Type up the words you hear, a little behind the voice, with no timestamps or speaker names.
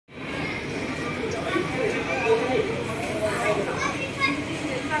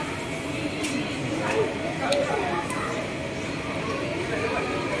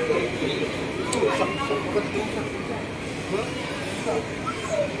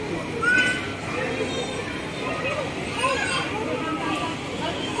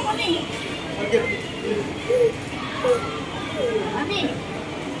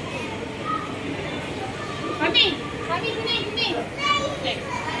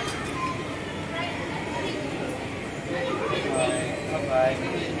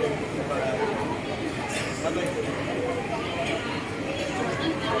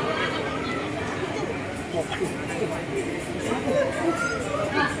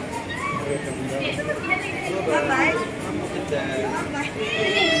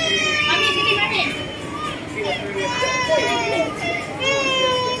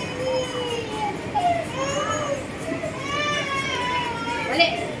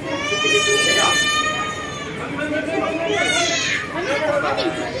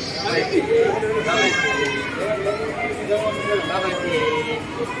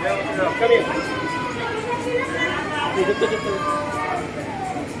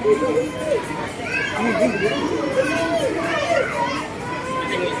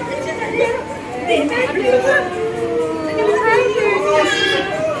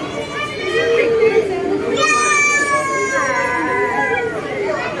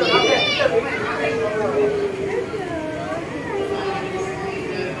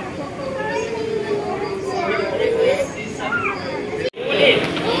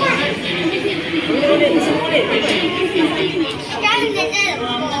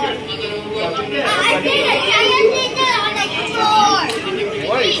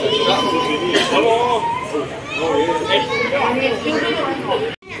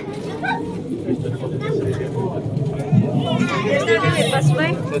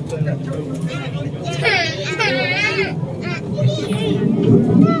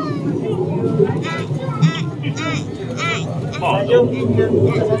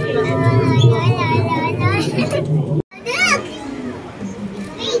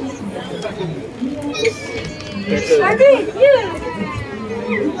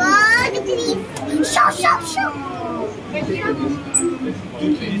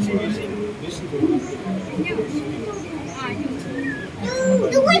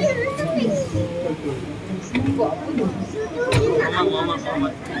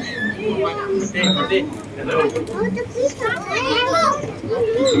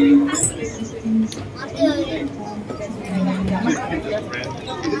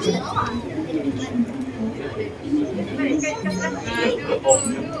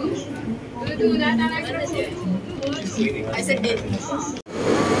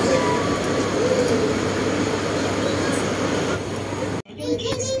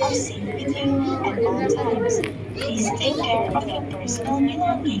Please take care of your personal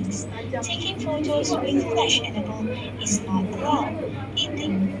belongings. Taking photos with fashionable is not allowed.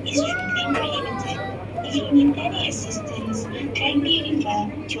 Eating is strictly prohibited. If you need any assistance, kindly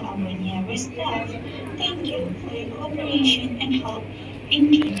refer to our nearest staff. Thank you for your cooperation and help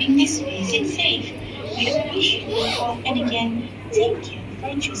in keeping this visit safe. We appreciate your help, and again, thank you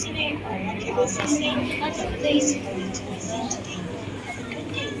for choosing AQUARIUM KLCC as a place for you to visit today. Have a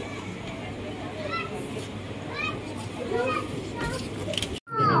good day.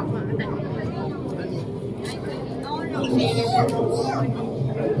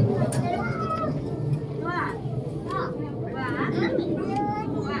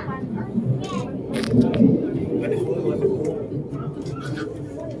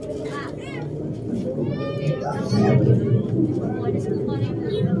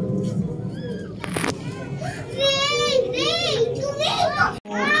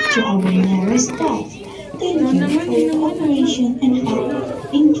 To our nearest staff, thank you for your cooperation and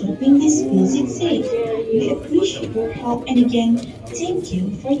help in keeping this visit safe. We appreciate your help, and again, thank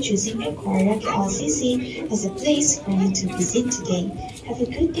you for choosing AQUARIUM KLCC as a place for you to visit today. Have a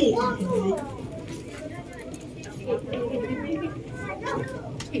good day, everyone.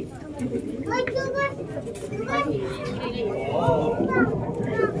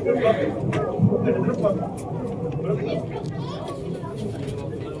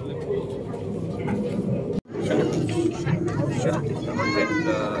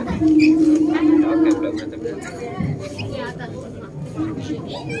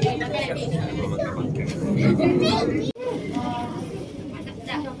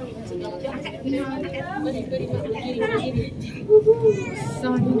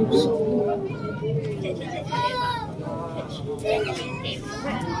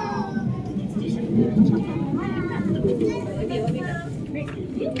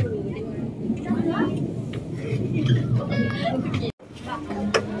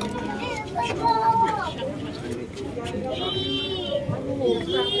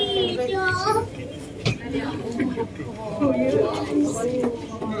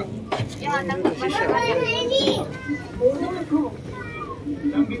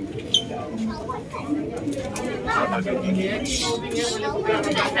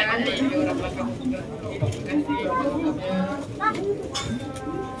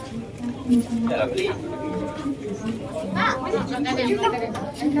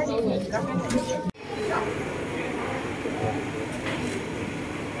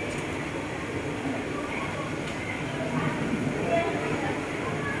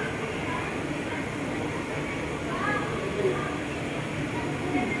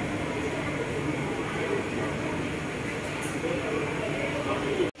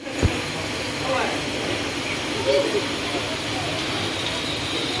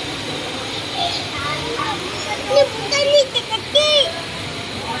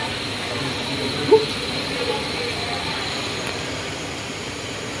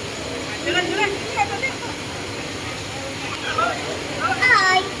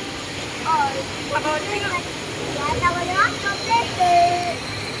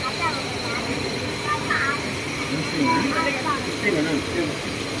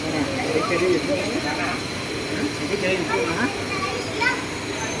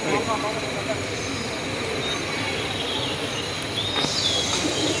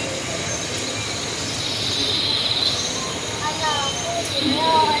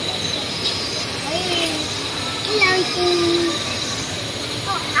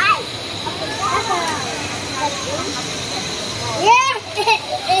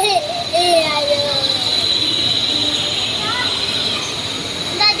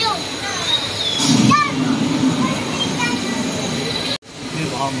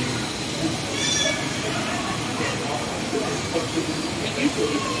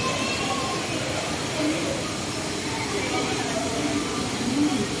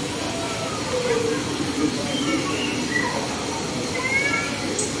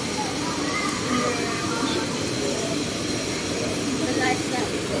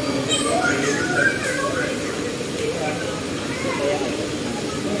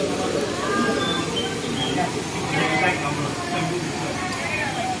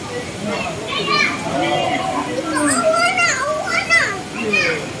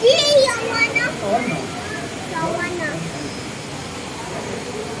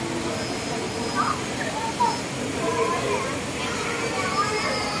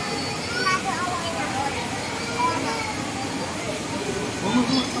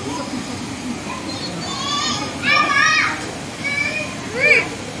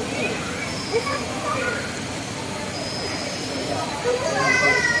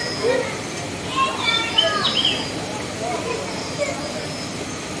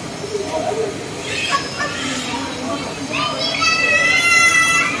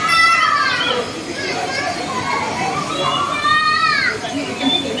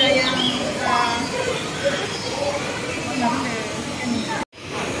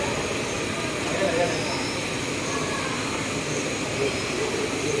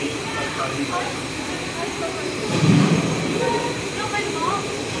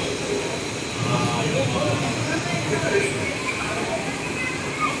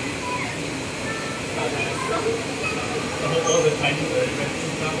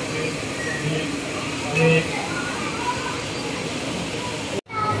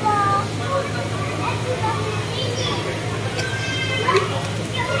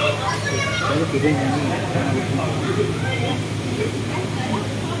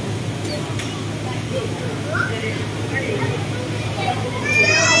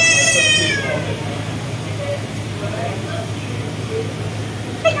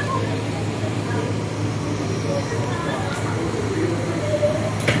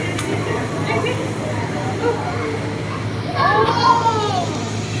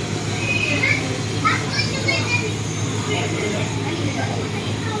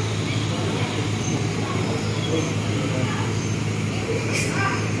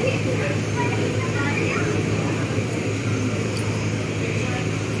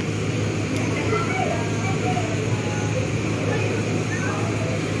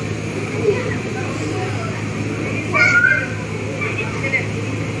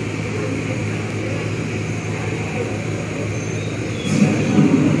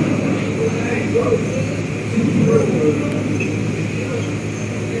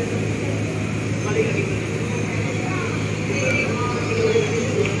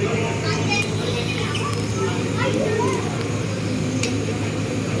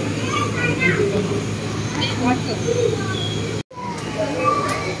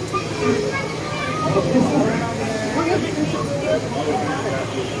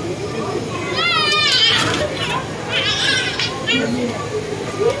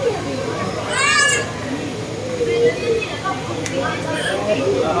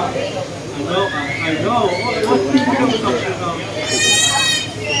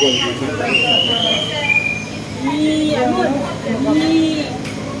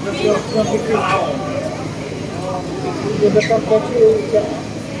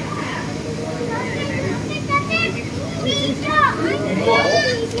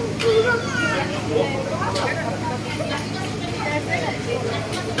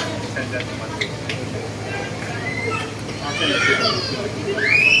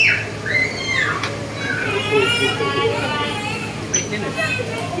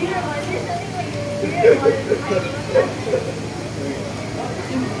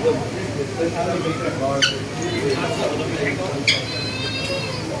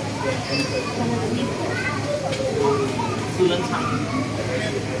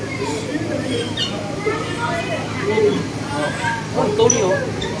 都有。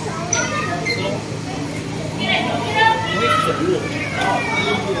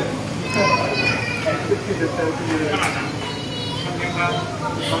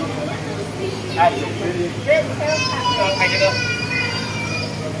拍这个。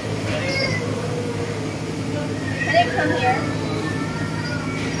Can I come here?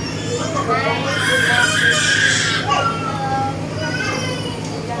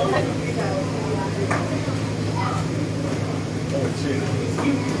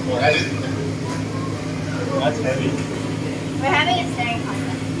 That's heavy. We're having a staring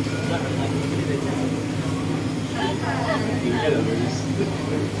contest.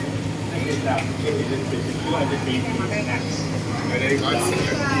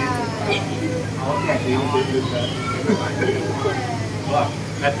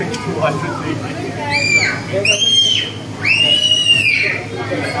 I think 200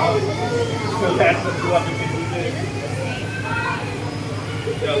 that's the 250.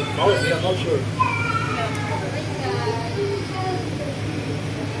 Yeah, I'm not sure.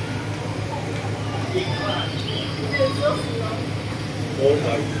 Oh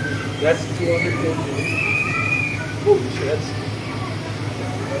my, that's 250. Oh shit.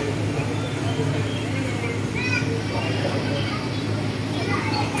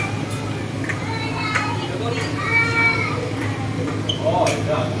 Oh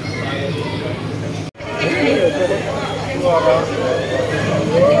yeah.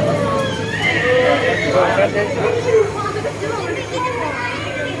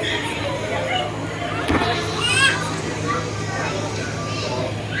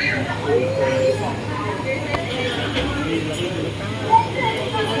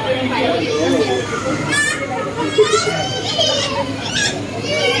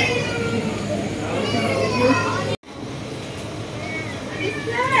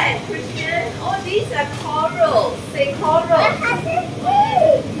 Oh, these are corals. Say coral.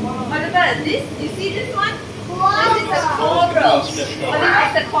 Oliver, this, you see this one? This is a coral. Oliver,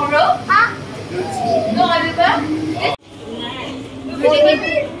 it's a coral? No, Oliver?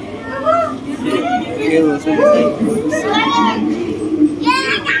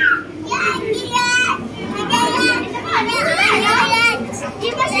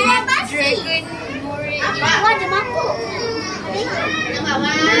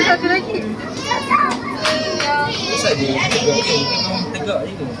 Satu lagi. Bisa tegak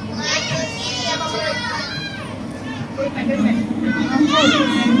je.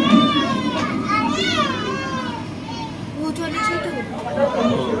 Oh, tu ada situ.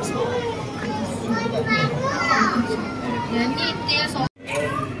 Yang ni dia so.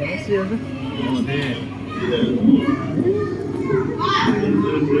 Malaysia tu.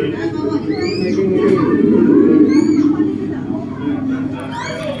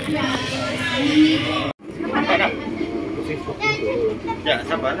 Ya,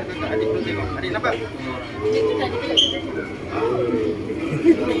 sabarlah kakak. Adik tu tengok. Adik nampak?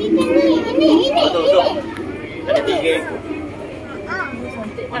 Betul. Ada 3 ekor.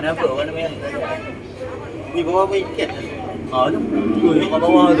 Mana apa? Warna merah. Ni bawah apa ikat? Tu. Tu yang kat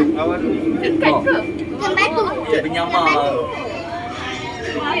bawah tu. Bawah tu ikat. Ikat ke? Ikan batu. Ikat penyamar.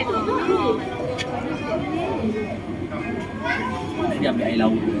 Dia ambil air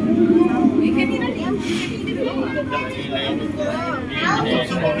laut. Ikan ni nanti apa?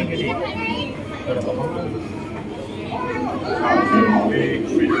 Semua orang gede. Kau dapat mahal.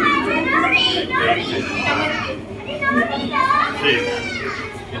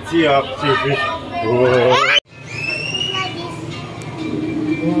 Siap, sipit. Wah,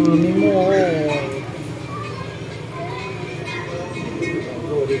 Mimo.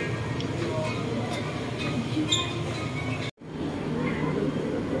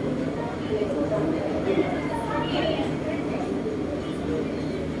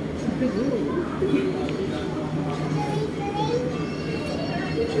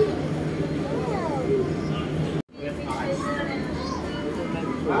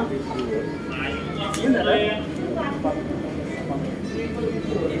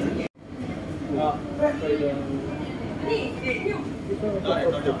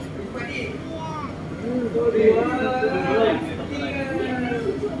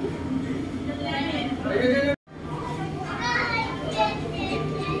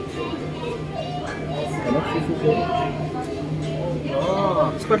 Oh,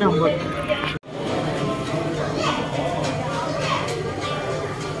 sekarang buat.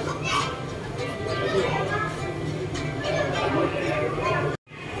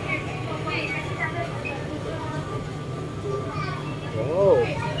 Wow.